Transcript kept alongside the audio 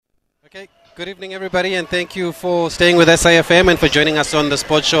Okay, good evening everybody, and thank you for staying with SAFM and for joining us on the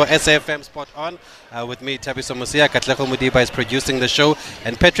sports show SAFM Spot On. With me, Thabiso Mosia. Katlego Mudiba is producing the show,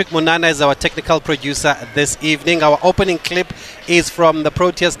 and Patrick Munana is our technical producer this evening. Our opening clip is from the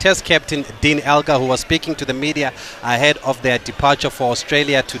Proteas Test captain Dean Elgar, who was speaking to the media ahead of their departure for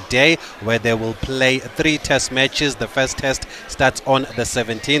Australia today, where they will play 3 test matches. The first test starts on the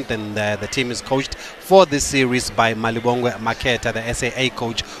 17th, and the team is coached for this series by Malibongwe Maketa, the SAA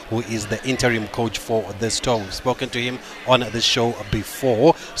coach, who is the interim coach for this tour. We've spoken to him on the show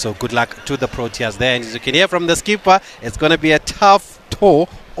before, so good luck to the Proteas there. And as you can hear from the skipper, it's going to be a tough tour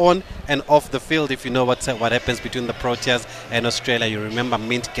on and off the field. If you know what happens between the Proteas and Australia, you remember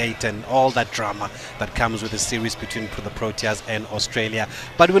Mintgate and all that drama that comes with the series between the Proteas and Australia.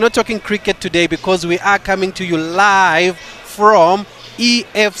 But we're not talking cricket today, because we are coming to you live from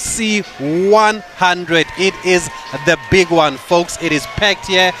EFC 100. It is the big one, folks. It is packed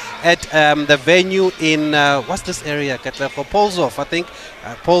here at the venue in what's this area? Polzov, I think.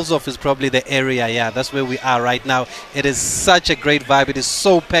 Polzov is probably the area. Yeah, that's where we are right now. It is such a great vibe. It is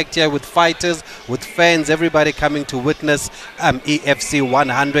so packed here with fighters, with fans, everybody coming to witness EFC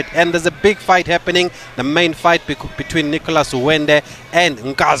 100. And there's a big fight happening. The main fight between Nicholas Uwende and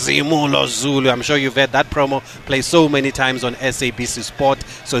Nkazimulo Zulu. I'm sure you've heard that promo play so many times on SABC Sport.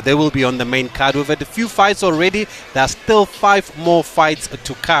 So they will be on the main card. We've had a few fights already. There are still 5 more fights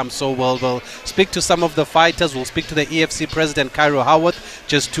to come. So we'll speak to some of the fighters. We'll speak to the EFC president, Cairo Howarth,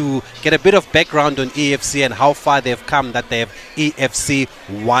 just to get a bit of background on EFC and how far they've come that they have EFC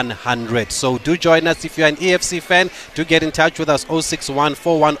 100. So do join us if you're an EFC fan. Do get in touch with us, 061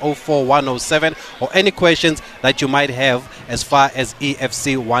 4104 107, or any questions that you might have as far as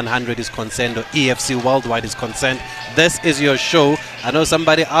EFC 100 is concerned, or EFC Worldwide is concerned. This is your show. I know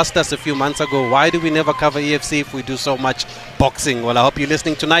somebody asked us a few months ago, why do we never cover EFC if we do so much boxing? Well, I hope you're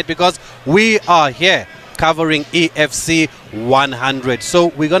listening tonight, because we are here covering EFC 100. So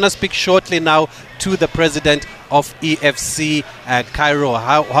we're going to speak shortly now to the president of EFC, Cairo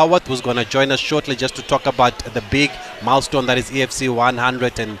Howarth, who's going to join us shortly just to talk about the big milestone that is EFC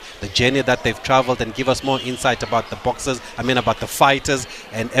 100 and the journey that they've traveled, and give us more insight about the boxers, about the fighters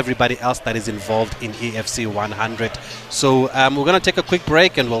and everybody else that is involved in EFC 100. So we're going to take a quick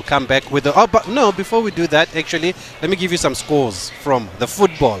break and we'll come back with before we do that, actually, let me give you some scores from the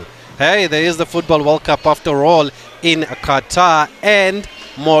football. Hey, there is the Football World Cup after all in Qatar, and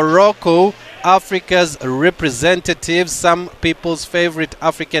Morocco, Africa's representatives, some people's favorite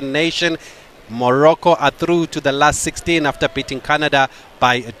African nation. Morocco are through to the last 16 after beating Canada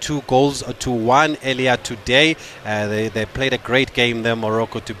by 2-1 earlier today. They played a great game there,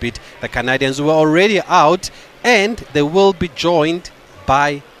 Morocco, to beat the Canadians, who were already out, and they will be joined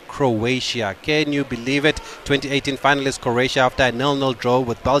by Croatia. Can you believe it? 2018 finalist Croatia, after a 0-0 draw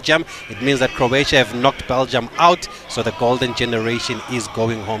with Belgium. It means that Croatia have knocked Belgium out, so the golden generation is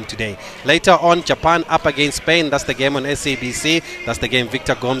going home today. Later on, Japan up against Spain. That's the game on SABC. That's the game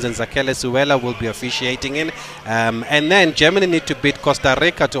Victor Gomes and Zakele Suela will be officiating in. And then Germany need to beat Costa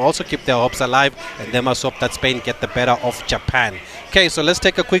Rica to also keep their hopes alive, and they must hope that Spain get the better of Japan. Okay, so let's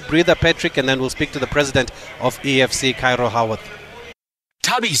take a quick breather, Patrick, and then we'll speak to the president of EFC, Cairo Howarth.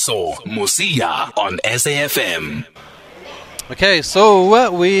 Thabiso Mosia on SAFM. Okay,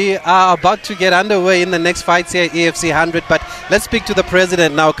 so we are about to get underway in the next fights here at EFC 100, but let's speak to the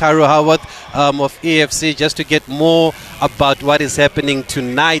president now, Cairo Howarth, of EFC, just to get more about what is happening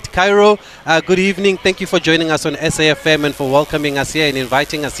tonight. Cairo, good evening. Thank you for joining us on SAFM and for welcoming us here and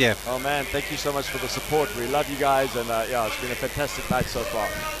inviting us here. Oh man, thank you so much for the support. We love you guys, and it's been a fantastic night so far.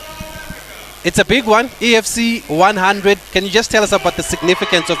 It's a big one, EFC 100. Can you just tell us about the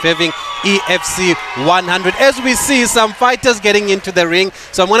significance of having EFC 100? As we see some fighters getting into the ring,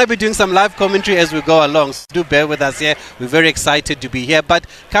 so I'm going to be doing some live commentary as we go along. So do bear with us here. We're very excited to be here. But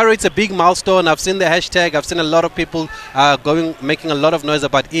Cairo, it's a big milestone. I've seen the hashtag. I've seen a lot of people making a lot of noise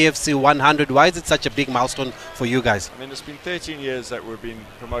about EFC 100. Why is it such a big milestone for you guys? It's been 13 years that we've been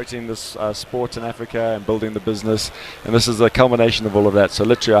promoting this sport in Africa and building the business, and this is the culmination of all of that. So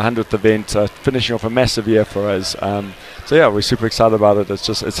literally our 100th event, finishing off a massive year for us. We're super excited about it.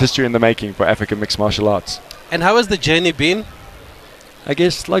 It's history in the making for African mixed martial arts. And how has the journey been? I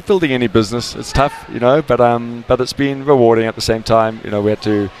guess like building any business, it's tough, but it's been rewarding at the same time. We had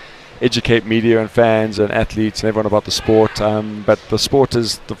to educate media and fans and athletes and everyone about the sport, but the sport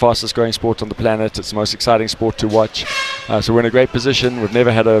is the fastest growing sport on the planet. It's the most exciting sport to watch, so we're in a great position. We've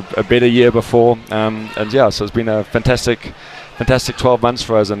never had a better year before, so it's been a fantastic 12 months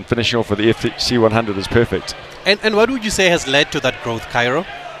for us, and finishing off with the EFC 100 is perfect. And what would you say has led to that growth, Cairo?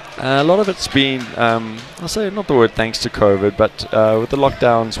 A lot of it's been, I'll say not the word thanks to COVID, but with the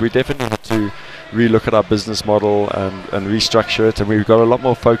lockdowns, we definitely had to relook at our business model and restructure it, and we've got a lot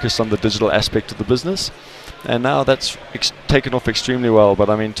more focus on the digital aspect of the business. And now that's taken off extremely well. But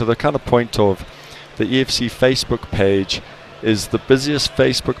I mean, to the kind of point of the EFC Facebook page is the busiest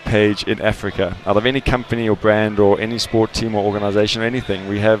Facebook page in Africa out of any company or brand or any sport team or organization or anything.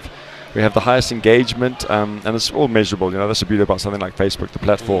 We have the highest engagement, and it's all measurable. You know, that's the beauty about something like Facebook, the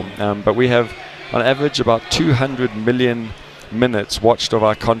platform. But we have, on average, about 200 million minutes watched of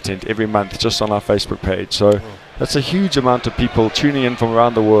our content every month just on our Facebook page. So that's a huge amount of people tuning in from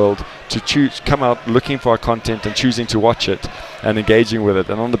around the world to come out looking for our content and choosing to watch it and engaging with it.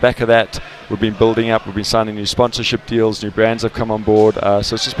 And on the back of that, we've been building up, we've been signing new sponsorship deals, new brands have come on board.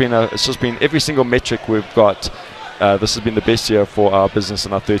 So it's just been every single metric we've got. This has been the best year for our business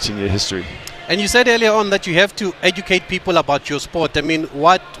in our 13-year history. And you said earlier on that you have to educate people about your sport. I mean,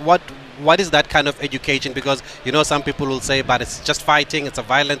 what is that kind of education? Because, you know, some people will say, but it's just fighting, it's a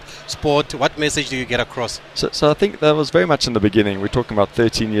violent sport. What message do you get across? So I think that was very much in the beginning. We're talking about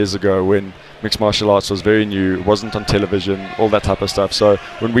 13 years ago when mixed martial arts was very new, it wasn't on television, all that type of stuff. So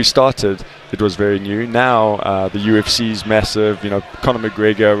when we started, it was very new. Now the UFC is massive. You know, Conor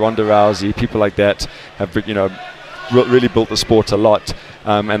McGregor, Ronda Rousey, people like that have, you know, really built the sport a lot.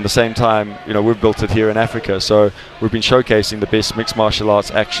 And at the same time, you know, we've built it here in Africa. So we've been showcasing the best mixed martial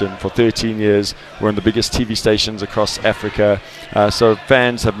arts action for 13 years. We're on the biggest TV stations across Africa. So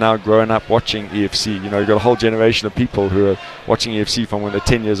fans have now grown up watching EFC. You know, you've got a whole generation of people who are watching EFC from when they're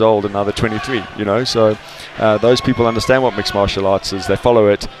 10 years old and now they're 23, you know. So those people understand what mixed martial arts is. They follow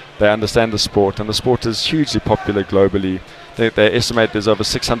it. They understand the sport. And the sport is hugely popular globally. They estimate there's over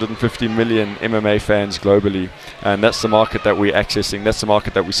 650 million MMA fans globally, and that's the market that we're accessing. That's the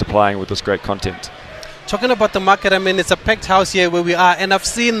market that we're supplying with this great content. Talking about the market, I mean, it's a packed house here where we are, and I've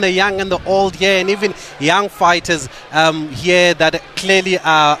seen the young and the old here, and even young fighters here that clearly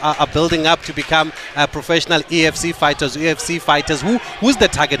are building up to become professional UFC fighters. Who's the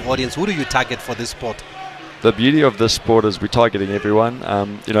target audience? Who do you target for this sport? The beauty of this sport is we're targeting everyone.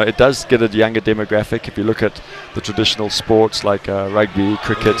 You know, it does get a younger demographic. If you look at the traditional sports like rugby,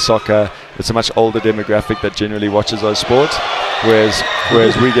 cricket, soccer, it's a much older demographic that generally watches those sports. Whereas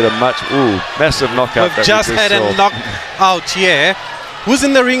we get a massive knockout. We've just had a knockout here. Who's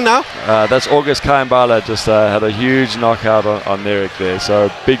in the ring now? That's August Kayambala. Just had a huge knockout on Merrick there.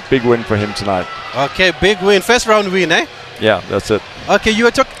 So big win for him tonight. Okay, big win. First round win, eh? Yeah, that's it. Okay, you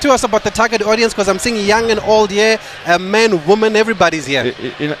were talking to us about the target audience because I'm seeing young and old here, men, women, everybody's here.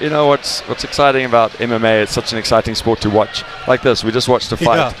 You know what's exciting about MMA? It's such an exciting sport to watch. Like this, we just watched a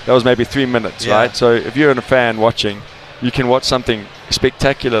fight. Yeah. That was maybe 3 minutes, right? So if you're a fan watching, you can watch something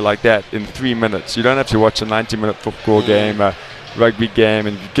spectacular like that in 3 minutes. You don't have to watch a 90-minute football game, a rugby game,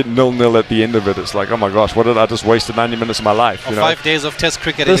 and you get 0-0 at the end of it. It's like, oh my gosh, what did I just wasted 90 minutes of my life? Or 5 days of test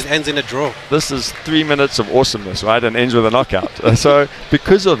cricket and it ends in a draw. This is 3 minutes of awesomeness, right? And ends with a knockout. So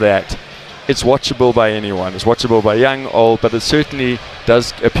because of that, it's watchable by anyone. It's watchable by young, old, but it certainly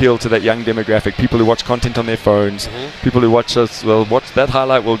does appeal to that young demographic. People who watch content on their phones, people who watch us, will watch that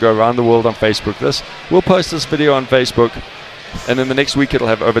highlight will go around the world on Facebook. We'll post this video on Facebook, and then the next week it'll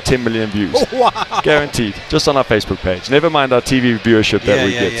have over 10 million views. Oh, wow. Guaranteed, just on our Facebook page. Never mind our TV viewership that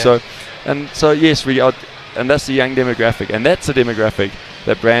we get. Yeah. So yes, we are, and that's the young demographic, and that's a demographic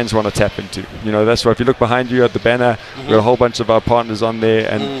that brands want to tap into. You know, that's why if you look behind you at the banner, we've got a whole bunch of our partners on there,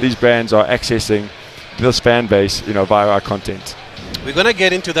 and these brands are accessing this fan base, you know, via our content. We're going to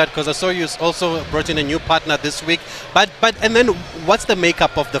get into that because I saw you also brought in a new partner this week. But and then what's the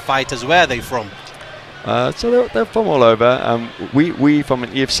makeup of the fighters? Where are they from? So they're from all over. We from an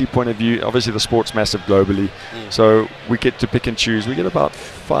EFC point of view, obviously the sport's massive globally, so we get to pick and choose. We get about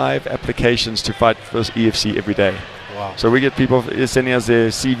 5 applications to fight for EFC every day. Wow. So we get people sending us their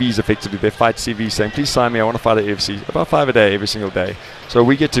CVs, effectively their fight CVs, saying, please sign me, I want to fight at EFC. About 5 a day, every single day. So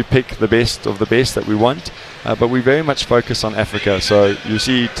we get to pick the best of the best that we want, but we very much focus on Africa. So you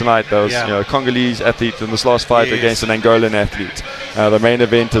see tonight there was a Congolese athlete in this last fight against an Angolan athlete. The main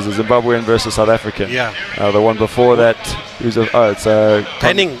event is a Zimbabwean versus South African. The one before that, it's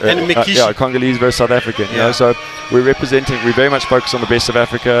Penning and Mikishi. Congolese versus South African. You know, so we very much focus on the best of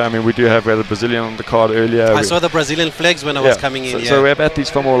Africa. I mean, we had a Brazilian on the card earlier. I saw the Brazilian flags when I was coming in. So we have athletes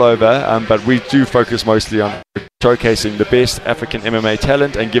from all over, but we do focus mostly on showcasing the best African MMA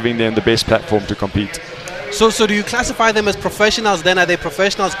talent and giving them the best platform to compete. So do you classify them as professionals then? Are they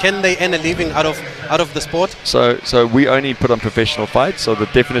professionals? Can they earn a living out of the sport? So we only put on professional fights. So the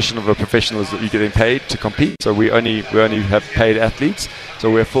definition of a professional is that you're getting paid to compete. So we only have paid athletes. So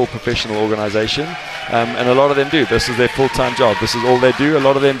we're a full professional organization, and a lot of them do. This is their full-time job. This is all they do. A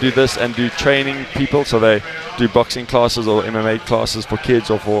lot of them do this and do training people. So they do boxing classes or MMA classes for kids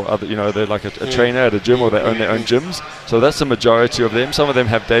or for other, they're like a trainer at a gym, or they own their own gyms. So that's the majority of them. Some of them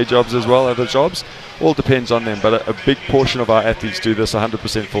have day jobs as well, other jobs. All depends on them, but a big portion of our athletes do this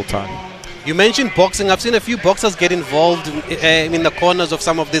 100% full-time. You mentioned boxing. I've seen a few boxers get involved in the corners of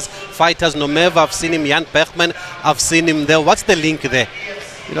some of these fighters. Nomeva, I've seen him. Jan Bergman, I've seen him there. What's the link there?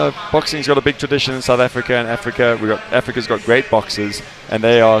 Boxing's got a big tradition in South Africa, and Africa's got great boxers, and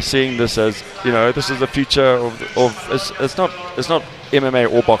they are seeing this as, this is the future of it's not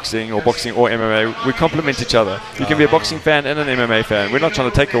MMA or boxing or MMA. We complement each other. You can be a boxing fan and an MMA fan. We're not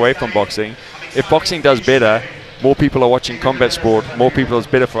trying to take away from boxing. If boxing does better, more people are watching combat sport, more people, is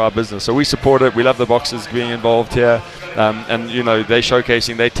better for our business. So we support it. We love the boxers being involved here, and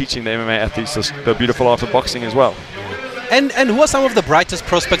they're teaching the MMA athletes the beautiful art of boxing as well. And who are some of the brightest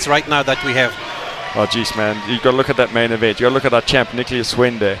prospects right now that we have? Oh, geez, man. You've got to look at that main event. You've got to look at our champ, Nicholas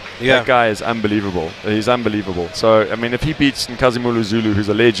Swende. Yeah. That guy is unbelievable. He's unbelievable. So, if he beats Nkazimulu Zulu, who's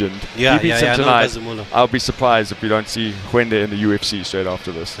a legend, him tonight, I'll be surprised if we don't see Swende in the UFC straight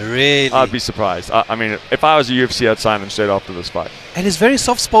after this. Really? I'd be surprised. If I was a UFC, I'd sign him straight after this fight. And he's very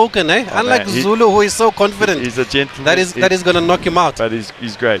soft-spoken, eh? Oh, unlike Zulu, who is so confident. He's a gentleman. That is going to knock him out. But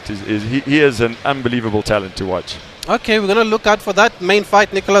he's great. He is an unbelievable talent to watch. Okay, we're going to look out for that main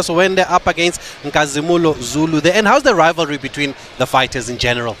fight, Nicholas Wende up against Nkazimulu Zulu there. And how's the rivalry between the fighters in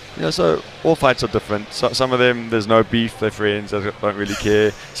general? So all fights are different. So some of them, there's no beef, they're friends, they don't really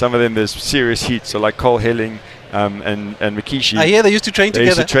care. Some of them, there's serious heat. So like Cole Helling and Mikishi. I hear they used to train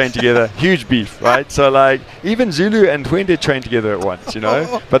together. They used to train together. Huge beef, right? So like even Zulu and Wende train together at once,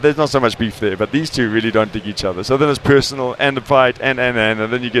 But there's not so much beef there. But these two really don't dig each other. So then it's personal and a fight and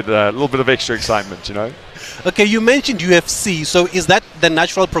then you get a little bit of extra excitement, Okay, you mentioned UFC. So is that the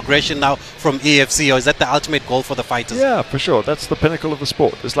natural progression now from EFC, or is that the ultimate goal for the fighters? Yeah, for sure. That's the pinnacle of the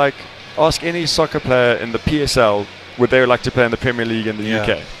sport. It's like, ask any soccer player in the PSL, would they like to play in the Premier League in the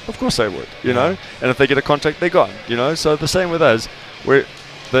UK? Of course they would, And if they get a contract, they're gone, So the same with us.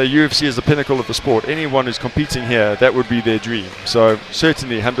 The UFC is the pinnacle of the sport. Anyone who's competing here, that would be their dream. So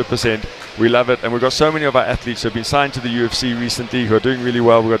certainly 100%. We love it, and we've got so many of our athletes who have been signed to the UFC recently who are doing really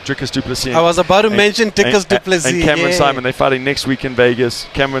well. We've got Dricus du Plessis. I was about to mention Dricus du Plessis. And Cameron Simon. They're fighting next week in Vegas.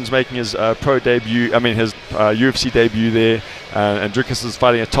 Cameron's making his his UFC debut there, and Dricus is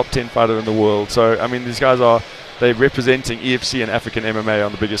fighting a top 10 fighter in the world. So, these guys they're representing EFC and African MMA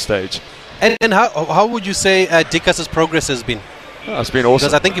on the biggest stage. And how would you say Dricus's progress has been? Oh, it's been awesome.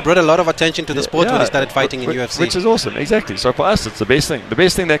 Because I think he brought a lot of attention to the sport when he started fighting in UFC. Which is awesome, exactly. So for us, it's the best thing. The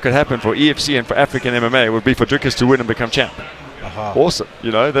best thing that could happen for EFC and for African MMA would be for Dricus to win and become champ. Awesome.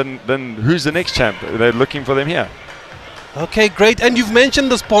 Then who's the next champ? They're looking for them here. Okay, great. And you've mentioned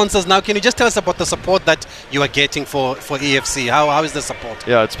the sponsors. Now, can you just tell us about the support that you are getting for EFC? How is the support?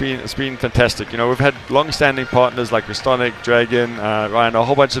 Yeah, it's been fantastic. We've had long-standing partners like Restonic, Dragon, Ryan, a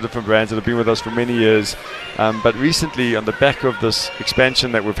whole bunch of different brands that have been with us for many years. But recently, on the back of this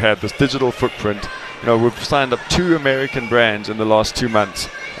expansion that we've had, this digital footprint, we've signed up 2 American brands in the last 2 months.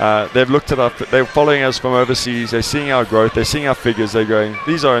 They've looked at they're following us from overseas. They're seeing our growth. They're seeing our figures. They're going,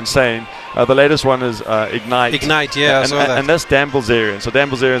 these are insane. The latest one is Ignite. Ignite, yeah, I saw that. And that's Dan Bilzerian. So Dan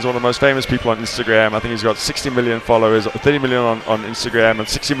Bilzerian is one of the most famous people on Instagram. I think he's got 60 million followers, 30 million on Instagram, and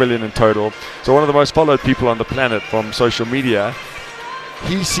 60 million in total. So one of the most followed people on the planet from social media.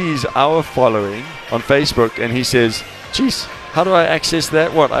 He sees our following on Facebook and he says, geez, how do I access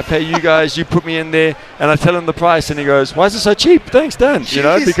that? What? I pay you guys, you put me in there, and I tell him the price, and he goes, why is it so cheap? Thanks, Dan.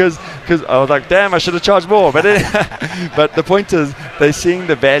 Because I was like, damn, I should have charged more. But but the point is, they're seeing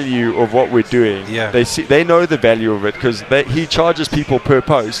the value of what we're doing. Yeah. They know the value of it because he charges people per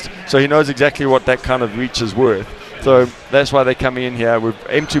post, so he knows exactly what that kind of reach is worth. So that's why they're coming in here. We've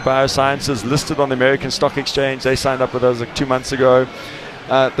M2 Biosciences listed on the American Stock Exchange. They signed up with us like 2 months ago.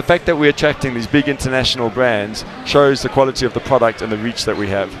 The fact that we're attracting these big international brands shows the quality of the product and the reach that we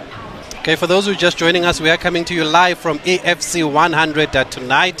have. Okay, for those who are just joining us, we are coming to you live from AFC 100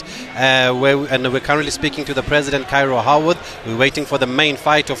 tonight, and we're currently speaking to the president, Cairo Howard. We're waiting for the main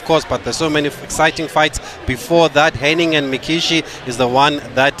fight, of course, but there's so many exciting fights before that. Henning and Mikishi is the one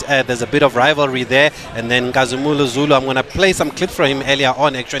that there's a bit of rivalry there, and then Nkazimulu Zulu. I'm going to play some clips from him earlier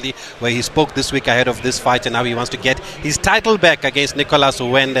on, actually, where he spoke this week ahead of this fight, and now he wants to get his title back against Nicholas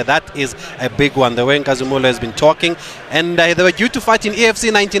Wende. That is a big one, the way Nkazimulu has been talking, and they were due to fight in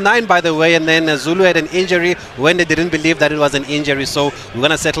AFC 99, by the way, and then Zulu had an injury when they didn't believe that it was an injury, so we're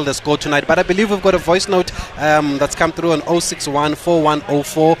going to settle the score tonight. But I believe we've got a voice note that's come through on 061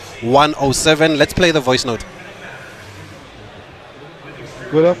 4104 107. Let's play the voice note.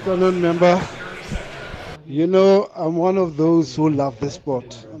 Good afternoon, member. You know, I'm one of those who love the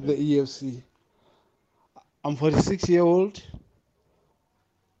sport, the EFC. I'm 46-year-old.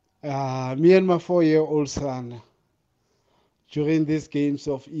 Me and my 4-year-old son, during these games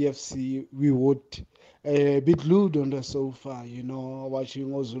of EFC, we would be glued on the sofa, watching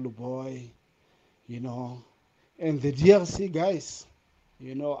Ozulu Boy, and the DRC guys.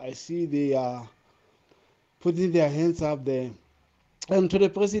 I see they are putting their hands up there. And to the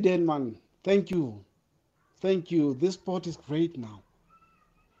president, man, thank you. Thank you. This sport is great now.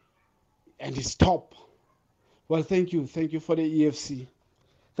 And it's top. Well, thank you. Thank you for the EFC.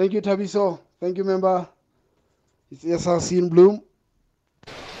 Thank you, Tabiso. Thank you, member. It's SRC in Bloom.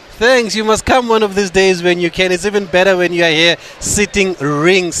 Thanks. You must come one of these days when you can. It's even better when you are here sitting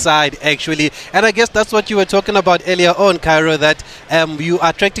ringside, actually. And I guess that's what you were talking about earlier on, Cairo, that you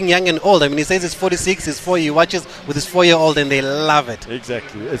are attracting young and old. I mean, he says he's 46, he's 4, he watches with his 4-year-old and they love it.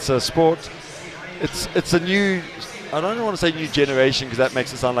 Exactly. It's a sport. It's a new, I don't want to say new generation because that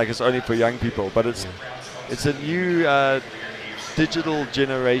makes it sound like it's only for young people, but it's a new digital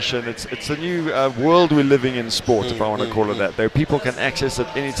generation. It's a new world we're living in sport, if I want to call it that. Though people can access it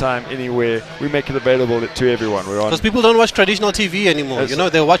anytime, anywhere. We make it available to everyone. Because people don't watch traditional TV anymore.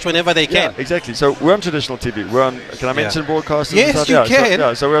 They watch whenever they can. Yeah, exactly. So we're on traditional TV. We're on. Can I mention broadcasters? Yes, you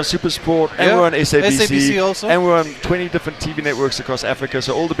can. So we're on Super Sport, and we're on SABC also, and we're on 20 different TV networks across Africa.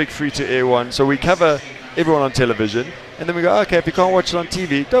 So all the big free-to-air ones. So we cover everyone on television, and then we go, okay, if you can't watch it on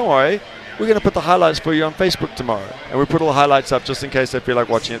TV, don't worry. We're going to put the highlights for you on Facebook tomorrow. And we put all the highlights up just in case they feel like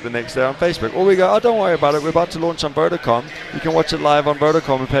watching it the next day on Facebook. Or we go, oh, don't worry about it. We're about to launch on Vodacom. You can watch it live on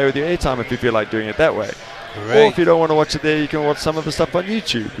Vodacom and pay with your airtime if you feel like doing it that way. Right. Or if you don't want to watch it there, you can watch some of the stuff on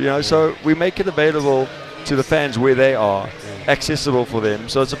YouTube. So we make it available to the fans where they are, accessible for them,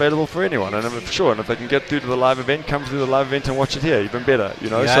 so it's available for anyone. And I'm sure, and if they can get through to the live event, come through the live event and watch it here, even better.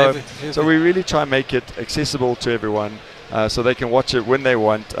 So we really try and make it accessible to everyone. So they can watch it when they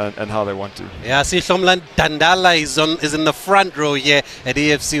want and how they want to. Yeah, see, Shomlan Dandala is in the front row here at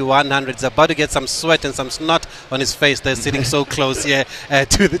EFC 100. He's about to get some sweat and some snot on his face. They're sitting so close here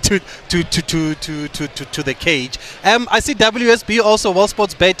to the cage. I see WSB also, World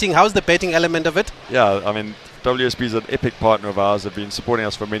Sports Betting. How's the betting element of it? Yeah, I mean, WSB is an epic partner of ours. They've been supporting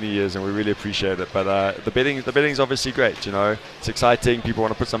us for many years, and we really appreciate it. But the betting is obviously great. It's exciting. People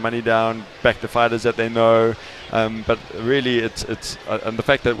want to put some money down, back the fighters that they know. But really, it's and the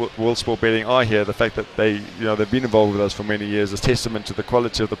fact that World Sport Betting are here, the fact that they've been involved with us for many years, is testament to the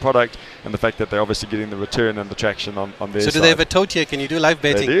quality of the product and the fact that they're obviously getting the return and the traction on their side. So do they have a tote here? Can you do live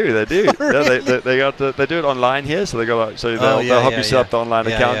betting? They do. Yeah, they do it online here, so they'll help you set up the online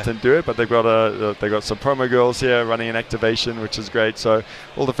account and do it. But they've got some promo girls here running an activation, which is great. So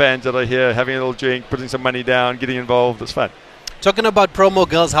all the fans that are here having a little drink, putting some money down, getting involved, it's fun. Talking about promo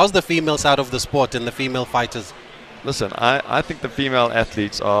girls, how's the female side of the sport and the female fighters? Listen, I think the female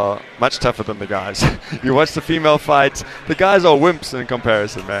athletes are much tougher than the guys. You watch the female fights, the guys are wimps in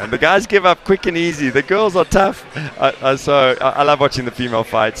comparison, man. The guys give up quick and easy. The girls are tough. So I love watching the female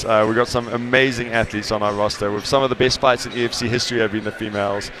fights. We've got some amazing athletes on our roster. With some of the best fights in EFC history have been the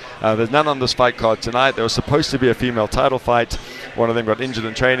females. There's none on this fight card tonight. There was supposed to be a female title fight. One of them got injured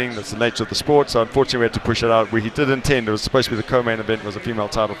in training. That's the nature of the sport. So unfortunately we had to push it out. He did intend. It was supposed to be the co-main event. Was a female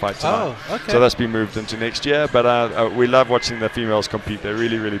title fight tonight. Oh, okay. So that's been moved into next year. But we love watching the females compete. They're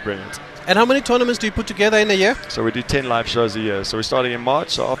really, really brilliant. And how many tournaments do you put together in a year? So we do 10 live shows a year. So we're starting in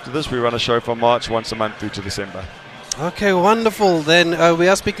March. So after this, we run a show from March once a month through to December. Okay, wonderful. Then we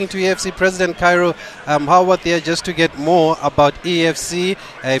are speaking to EFC President Cairo Howard there just to get more about EFC.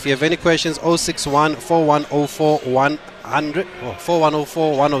 If you have any questions, 061 4104 100 or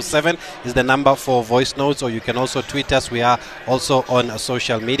 4104 107 is the number for voice notes, or you can also tweet us. We are also on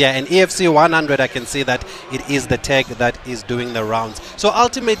social media. And EFC 100, I can see that it is the tag that is doing the rounds. So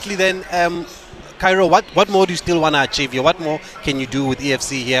ultimately then, Cairo, what more do you still want to achieve here? What more can you do with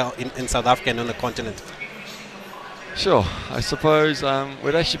EFC here in South Africa and on the continent? Sure. I suppose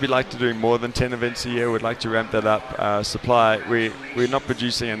we'd actually like to doing more than 10 events a year. We'd like to ramp that up. Supply, we're not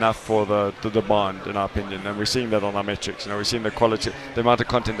producing enough for the demand, in our opinion, and we're seeing that on our metrics. We're seeing the quality, the amount of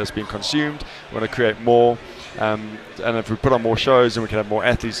content that's being consumed. We want to create more, and if we put on more shows and we can have more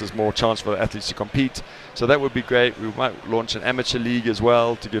athletes, there's more chance for the athletes to compete. So that would be great. We might launch an amateur league as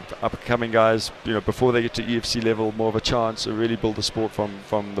well to give up-and-coming guys, before they get to EFC level, more of a chance to really build the sport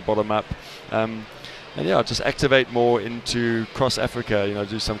from the bottom up. And just activate more into cross Africa,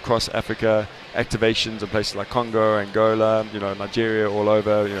 do some cross Africa activations in places like Congo, Angola, Nigeria, all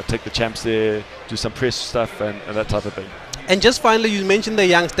over, take the champs there, do some press stuff and that type of thing. And just finally, you mentioned the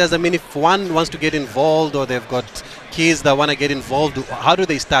youngsters. I mean, if one wants to get involved or they've got kids that want to get involved, how do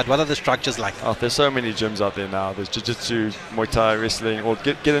they start? What are the structures like? Oh, there's so many gyms out there now. There's jiu-jitsu, Muay Thai, wrestling, or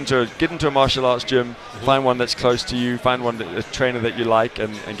get into a martial arts gym, find one that's close to you, find a trainer that you like,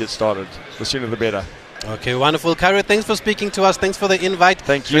 and get started. The sooner the better. Okay, wonderful. Khairo, thanks for speaking to us. Thanks for the invite.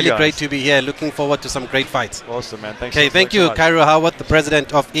 Thank you, really guys. great to be here. Looking forward to some great fights. Awesome, man. Thanks. Okay, thank you, Khairo Howard, the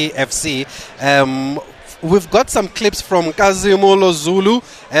president of AFC. We've got some clips from Nkazimulo Zulu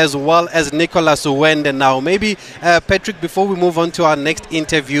as well as Nicholas Uwende now. Maybe, Patrick, before we move on to our next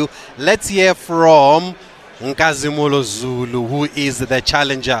interview, let's hear from Nkazimulo Zulu, who is the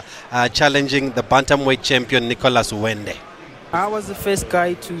challenger, challenging the bantamweight champion Nicholas Uwende. I was the first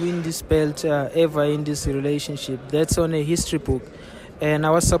guy to win this belt ever in this relationship. That's on a history book. And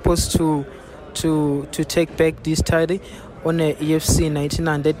I was supposed to take back this title on a EFC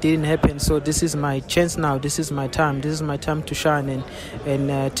 99. That didn't happen. So this is my chance now. This is my time. This is my time to shine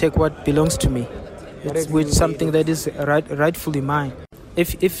and take what belongs to me. It's with something that is rightfully mine.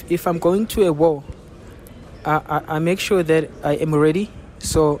 If I'm going to a war, I make sure that I am ready.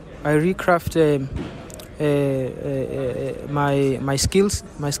 So I recraft my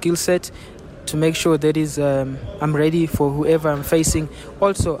skill set to make sure that is I'm ready for whoever I'm facing.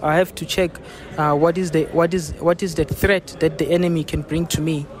 Also, I have to check what is the threat that the enemy can bring to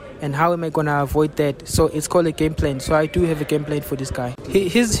me, and how am I gonna avoid that. So it's called a game plan. So I do have a game plan for this guy.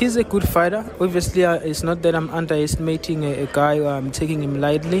 He's a good fighter. Obviously, it's not that I'm underestimating a guy or I'm taking him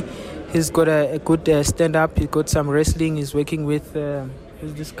lightly. He's got a good stand-up. He's got some wrestling. He's working with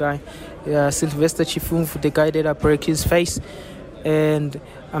who's this guy? Sylvester Chifumfu, the guy that I broke his face. And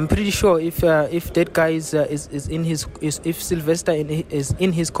I'm pretty sure if that guy is in his if Sylvester is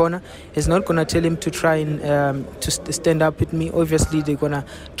in his corner, he's not gonna tell him to try and to stand up with me. Obviously, they're gonna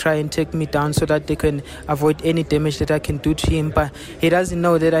try and take me down so that they can avoid any damage that I can do to him. But he doesn't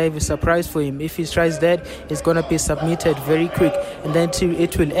know that I have a surprise for him. If he tries that, it's gonna be submitted very quick, and then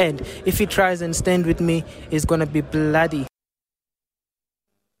it will end. If he tries and stand with me, it's gonna be bloody.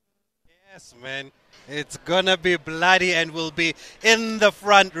 Yes, man. It's gonna be bloody, and we'll be in the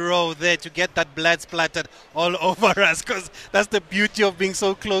front row there to get that blood splattered all over us, because that's the beauty of being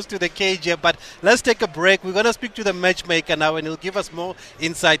so close to the cage here. But let's take a break. We're gonna speak to the matchmaker now, and he'll give us more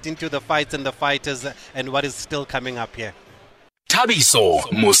insight into the fights and the fighters and what is still coming up here. Thabiso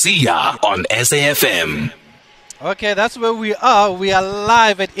Mosia on SAFM. Okay, that's where we are. We are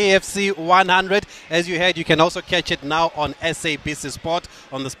live at AFC 100. As you heard, you can also catch it now on SABC Sport,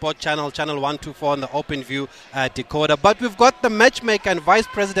 on the Sport channel, channel 124 on the OpenView decoder. But we've got the matchmaker and Vice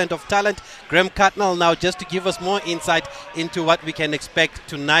President of Talent, Graham Cutnell, now just to give us more insight into what we can expect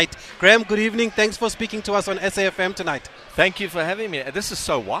tonight. Graham, good evening. Thanks for speaking to us on SAFM tonight. Thank you for having me. This is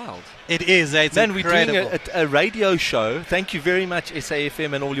so wild. It is. It's incredible. We're doing a radio show. Thank you very much,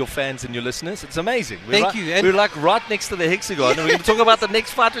 SAFM, and all your fans and your listeners. It's amazing. Thank you. We're like right next to the hexagon, and we're going to talk about the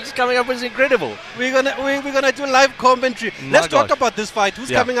next fight which is coming up, which is incredible. We're gonna do live commentary. Let's talk about this fight.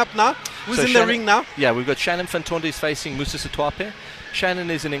 Who's coming up now? Who's in the ring now? Yeah, we've got Shannon Fantonde is facing Musa Sitwape. Shannon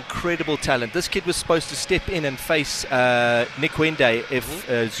is an incredible talent. This kid was supposed to step in and face Nick Wende if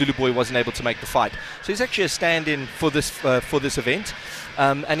Zulu Boy wasn't able to make the fight. So he's actually a stand-in for this event.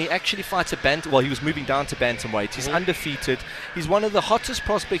 And he actually fights he was moving down to bantamweight. He's undefeated. He's one of the hottest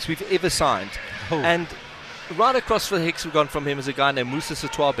prospects we've ever signed. And right across the hexagon from him is a guy named Musa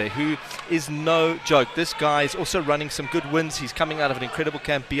Sitwape, who is no joke. This guy is also running some good wins. He's coming out of an incredible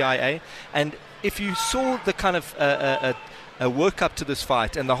camp, BIA. And if you saw the kind of a work up to this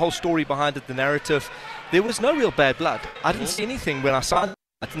fight and the whole story behind it, the narrative, there was no real bad blood. I didn't see anything when I signed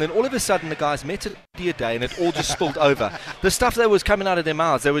it, and then all of a sudden the guys met at a day and it all just spilled over. The stuff that was coming out of their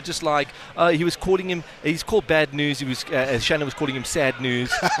mouths, they were just like, he's called bad news, Shannon was calling him sad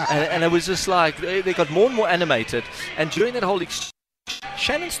news, and it was just like, they got more and more animated, and during that whole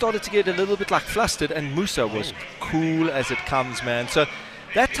Shannon started to get a little bit like flustered, and Musa was cool as it comes, man. So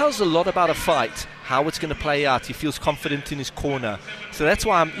that tells a lot about a fight, how it's going to play out. He feels confident in his corner. So that's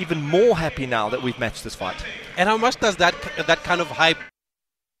why I'm even more happy now that we've matched this fight. And how much does that kind of hype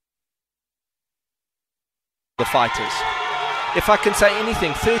the fighters? If I can say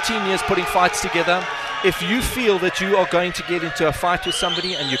anything, 13 years putting fights together. If you feel that you are going to get into a fight with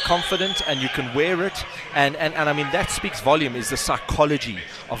somebody and you're confident and you can wear it, and I mean that speaks volume, is the psychology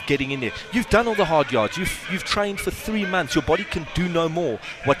of getting in there. You've done all the hard yards. You've trained for 3 months. Your body can do no more.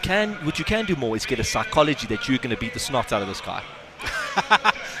 What you can do more is get a psychology that you're going to beat the snot out of this guy.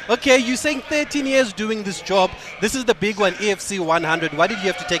 Okay, you're saying 13 years doing this job. This is the big one, AFC 100. What did you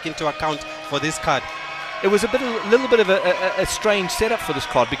have to take into account for this card? it was a little bit of a strange setup for this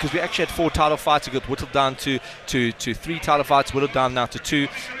card, because we actually had 4 title fights. It got whittled down to 3 title fights, whittled down now to 2.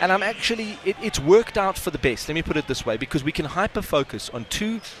 And I'm actually, it's worked out for the best. Let me put it this way, because we can hyper-focus on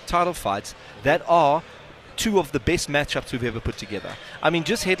 2 title fights that are 2 of the best matchups we've ever put together. I mean,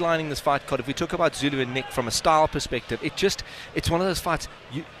 just headlining this fight card, if we talk about Zulu and Nick from a style perspective, it's one of those fights.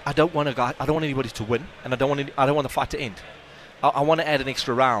 I don't want anybody to win, and I don't want the fight to end. I want to add an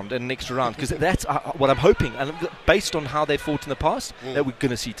extra round, because that's what I'm hoping, and based on how they fought in the past, that we're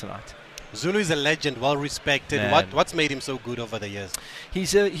going to see tonight. Zulu is a legend, well respected. What's made him so good over the years?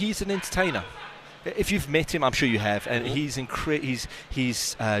 He's an entertainer. If you've met him, I'm sure you have, and he's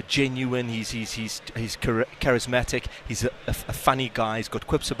genuine. He's charismatic. He's a funny guy. He's got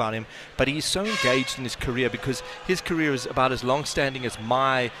quips about him, but he's so engaged in his career, because his career is about as long-standing as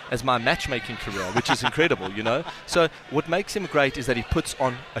my matchmaking career, which is incredible, you know. So what makes him great is that he puts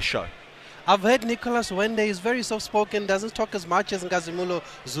on a show. I've heard Nicholas Wende is very soft-spoken, doesn't talk as much as Ngazimulo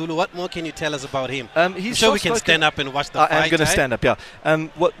Zulu. What more can you tell us about him? He's sure we can stand up and watch the fight. I'm going to stand up, yeah.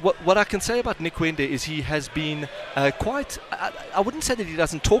 What I can say about Nick Wende is he has been quite... I wouldn't say that he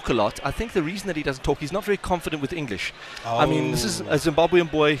doesn't talk a lot. I think the reason that he doesn't talk, he's not very confident with English. I mean, this is a Zimbabwean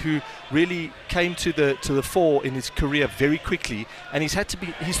boy who really came to the fore in his career very quickly, and he's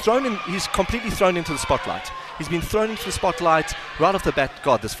completely thrown into the spotlight. He's been thrown into the spotlight right off the bat.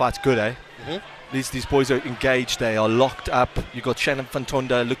 God, this fight's good, eh? These boys are engaged. They are locked up. You got Shannon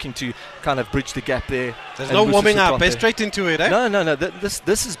Fantonda looking to kind of bridge the gap there. There's no warming up. They're straight into it, eh? No.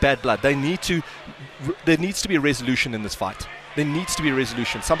 This is bad blood. There needs to be a resolution in this fight. There needs to be a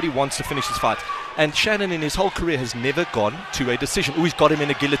resolution. Somebody wants to finish this fight. And Shannon, in his whole career, has never gone to a decision. He's got him in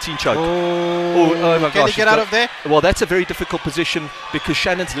a guillotine choke. Oh my gosh! Can he get out of there? Well, that's a very difficult position, because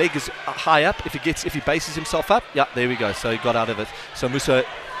Shannon's leg is high up. If he bases himself up, yeah, there we go. So he got out of it. So Musa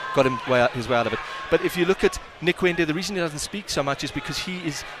got his way out of it. But if you look at Nick Wende, the reason he doesn't speak so much is because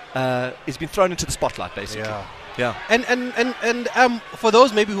he's been thrown into the spotlight, basically. Yeah. And for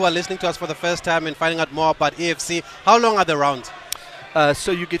those maybe who are listening to us for the first time and finding out more about EFC, how long are the rounds?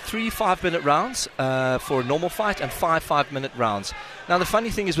 So you get 3 5-minute rounds for a normal fight, and 5 5-minute rounds. Now the funny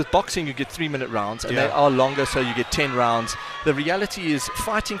thing is, with boxing you get 3-minute rounds, and they are longer, so you get 10 rounds. The reality is,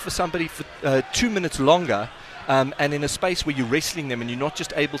 fighting for somebody for 2 minutes longer, and in a space where you're wrestling them and you're not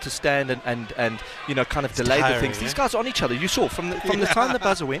just able to stand and you know, kind of delay the things. These guys are on each other. You saw from the time the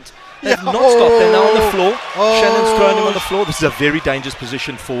buzzer went, they've not stopped. They're now on the floor. Shannon's thrown him on the floor. This is a very dangerous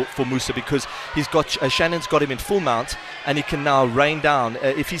position for Musa, because he's got Shannon's got him in full mount, and he can now rain down.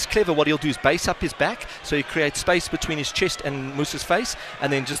 If he's clever, what he'll do is base up his back, so he creates space between his chest and Musa's face,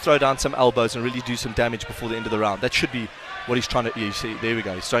 and then just throw down some elbows and really do some damage before the end of the round. That should be what he's trying to... You see, there we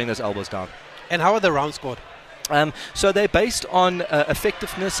go. He's throwing those elbows down. And how are the rounds scored? So they're based on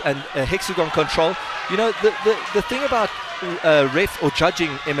effectiveness and hexagon control. You know, the thing about ref or judging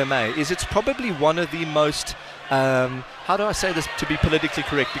MMA is it's probably one of the most... how do I say this to be politically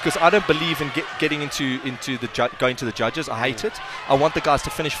correct? Because I don't believe in getting into going to the judges. I hate it. I want the guys to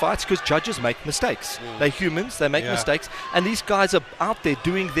finish fights, because judges make mistakes. They're humans. They make mistakes. And these guys are out there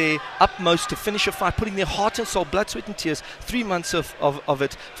doing their utmost to finish a fight, putting their heart and soul, blood, sweat and tears, 3 months of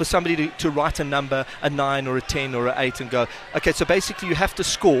it for somebody to write a number, a 9 or a 10 or an 8, and go, okay, so basically you have to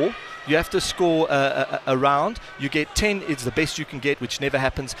score. You have to score a round. You get 10 is the best you can get, which never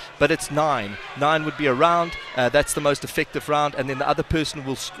happens, but it's 9. 9 would be a round. That's the most effective round, and then the other person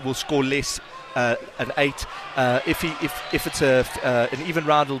will score less, an 8. If it's an even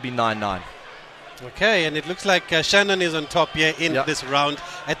round, it'll be 9-9. Okay, and it looks like Shannon is on top here in this round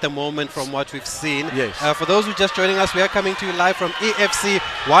at the moment from what we've seen. Yes. For those who are just joining us, we are coming to you live from EFC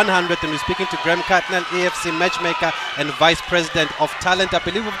 100, and we're speaking to Graham Cartnell, EFC matchmaker and Vice President of Talent. I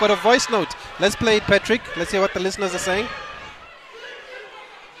believe we've got a voice note. Let's play it, Patrick. Let's hear what the listeners are saying.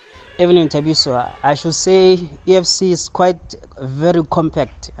 Evening, Tabiso. I should say EFC is quite very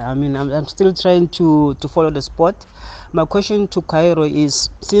compact. I mean, I'm still trying to follow the sport. My question to Cairo is,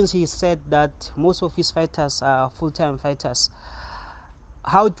 since he said that most of his fighters are full-time fighters,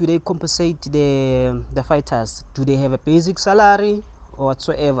 how do they compensate the fighters? Do they have a basic salary or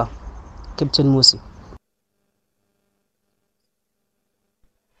whatsoever? Captain Musi.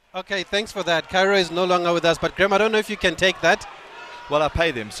 Okay, thanks for that. Cairo is no longer with us, but Graham, I don't know if you can take that. Well, I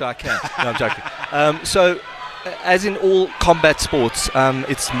pay them, so I can. No, I'm joking. So, as in all combat sports,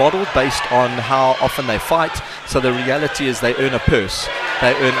 it's modeled based on how often they fight. So the reality is they earn a purse.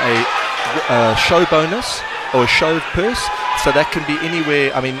 They earn a show bonus or a show purse. So that can be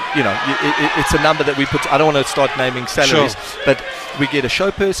anywhere. I mean, it's a number that we put. I don't want to start naming salaries, but we get a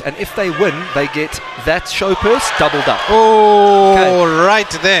show purse, and if they win, they get that show purse doubled up. Right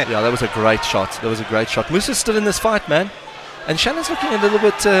there. Yeah, that was a great shot. Musa's still in this fight, man. And Shannon's looking a little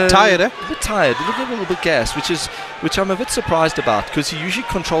bit tired, A bit tired, looking a little bit gassed, which I'm a bit surprised about, because he usually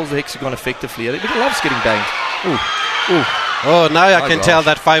controls the hexagon effectively. But he loves getting banged. Oh, now I can tell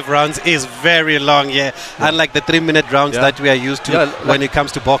that 5 rounds is very long, unlike the 3-minute rounds that we are used to when it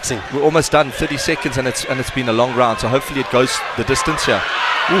comes to boxing. We're almost done, 30 seconds, and it's been a long round, so hopefully it goes the distance here.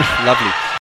 Lovely.